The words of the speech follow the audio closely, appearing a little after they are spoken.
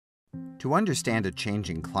To understand a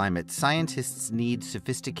changing climate, scientists need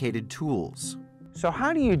sophisticated tools. So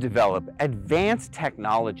how do you develop advanced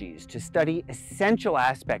technologies to study essential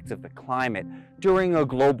aspects of the climate during a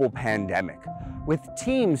global pandemic? With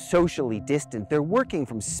teams socially distant, they're working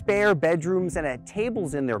from spare bedrooms and at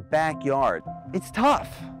tables in their backyard. It's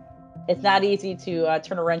tough. It's not easy to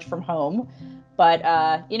turn a wrench from home, but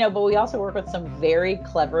but we also work with some very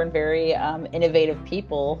clever and very innovative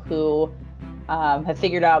people who have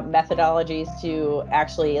figured out methodologies to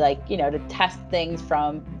actually to test things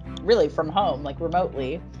from home, like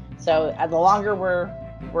remotely. So the longer we're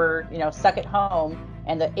stuck at home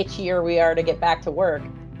and the itchier we are to get back to work,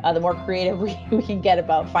 the more creative we can get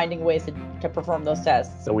about finding ways to perform those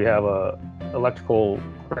tests. So we have electrical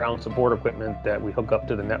ground support equipment that we hook up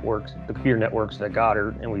to the networks, the computer networks at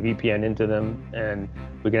Goddard, and we VPN into them, and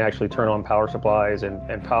we can actually turn on power supplies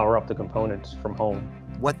and power up the components from home.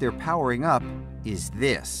 What they're powering up is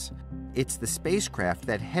this. It's the spacecraft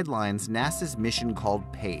that headlines NASA's mission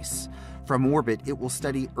called PACE. From orbit, it will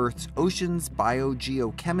study Earth's oceans,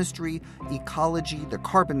 biogeochemistry, ecology, the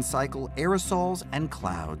carbon cycle, aerosols, and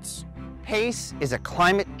clouds. PACE is a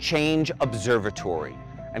climate change observatory,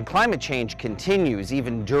 and climate change continues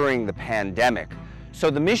even during the pandemic.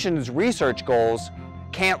 So the mission's research goals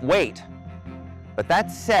can't wait. But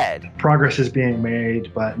that said, progress is being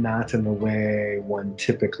made, but not in the way one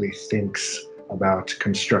typically thinks about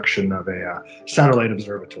construction of a satellite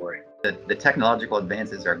observatory. The technological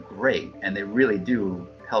advances are great, and they really do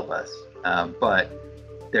help us, but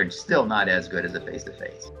they're still not as good as a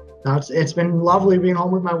face-to-face. It's been lovely being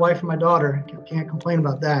home with my wife and my daughter. Can't complain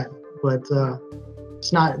about that, but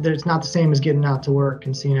it's not the same as getting out to work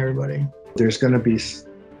and seeing everybody. There's going to be,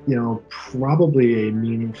 probably a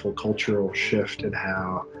meaningful cultural shift in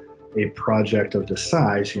how a project of this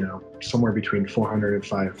size, somewhere between 400 and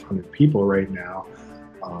 500 people right now,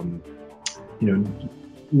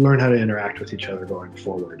 learn how to interact with each other going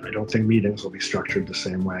forward. I don't think meetings will be structured the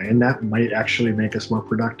same way, and that might actually make us more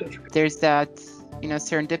productive. There's that,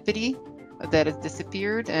 serendipity that has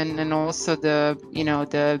disappeared, and also the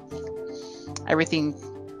everything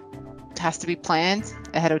has to be planned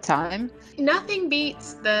ahead of time. Nothing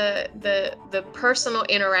beats the personal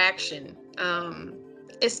interaction,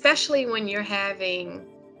 especially when you're having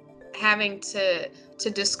to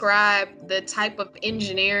describe the type of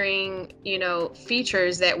engineering,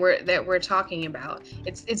 features that we're talking about.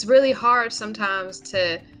 It's really hard sometimes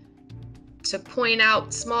to point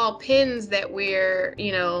out small pins that we're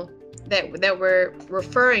that we're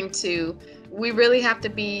referring to. We really have to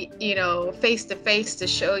be, face to face to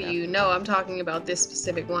show you, no, I'm talking about this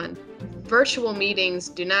specific one. Virtual meetings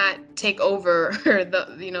do not take over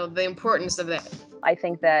the importance of that. I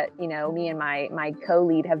think that, me and my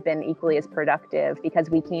co-lead have been equally as productive because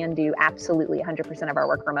we can do absolutely 100% of our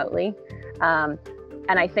work remotely.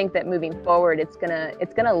 And I think that moving forward, it's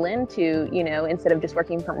gonna lend to, instead of just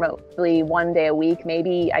working remotely 1 day a week,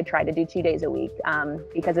 maybe I try to do 2 days a week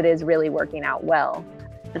because it is really working out well.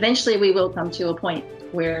 Eventually we will come to a point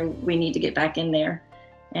where we need to get back in there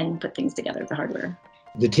and put things together, the hardware.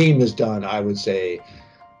 The team has done, I would say,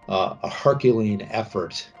 a Herculean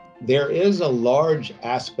effort. There is a large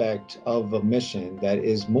aspect of a mission that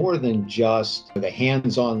is more than just the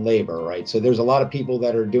hands-on labor, right? So there's a lot of people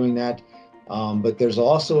that are doing that, but there's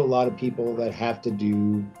also a lot of people that have to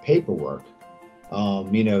do paperwork,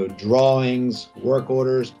 drawings, work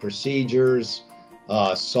orders, procedures,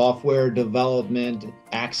 software development,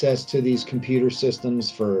 access to these computer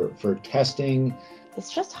systems for testing.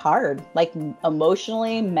 It's just hard, like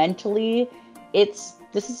emotionally, mentally.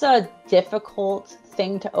 This is a difficult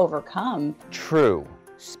thing to overcome. True.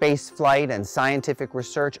 Space flight and scientific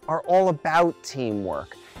research are all about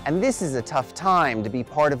teamwork, and this is a tough time to be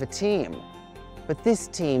part of a team. But this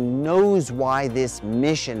team knows why this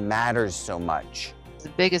mission matters so much. The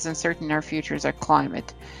biggest uncertainty in our future is our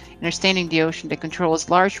climate. Understanding the ocean that controls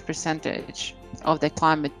a large percentage of the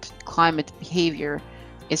climate behavior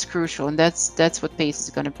is crucial, and that's what PACE is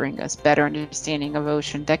going to bring us, better understanding of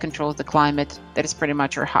ocean that controls the climate that is pretty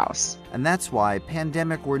much our house. And that's why,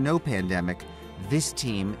 pandemic or no pandemic, this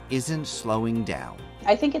team isn't slowing down.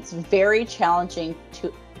 I think it's very challenging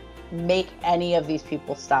to make any of these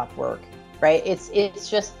people stop work, right?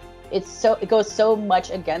 It goes so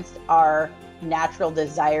much against our natural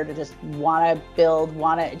desire to just want to build,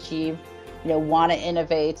 want to achieve, want to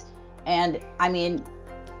innovate. And I mean,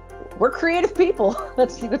 we're creative people.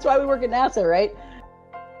 That's why we work at NASA, right?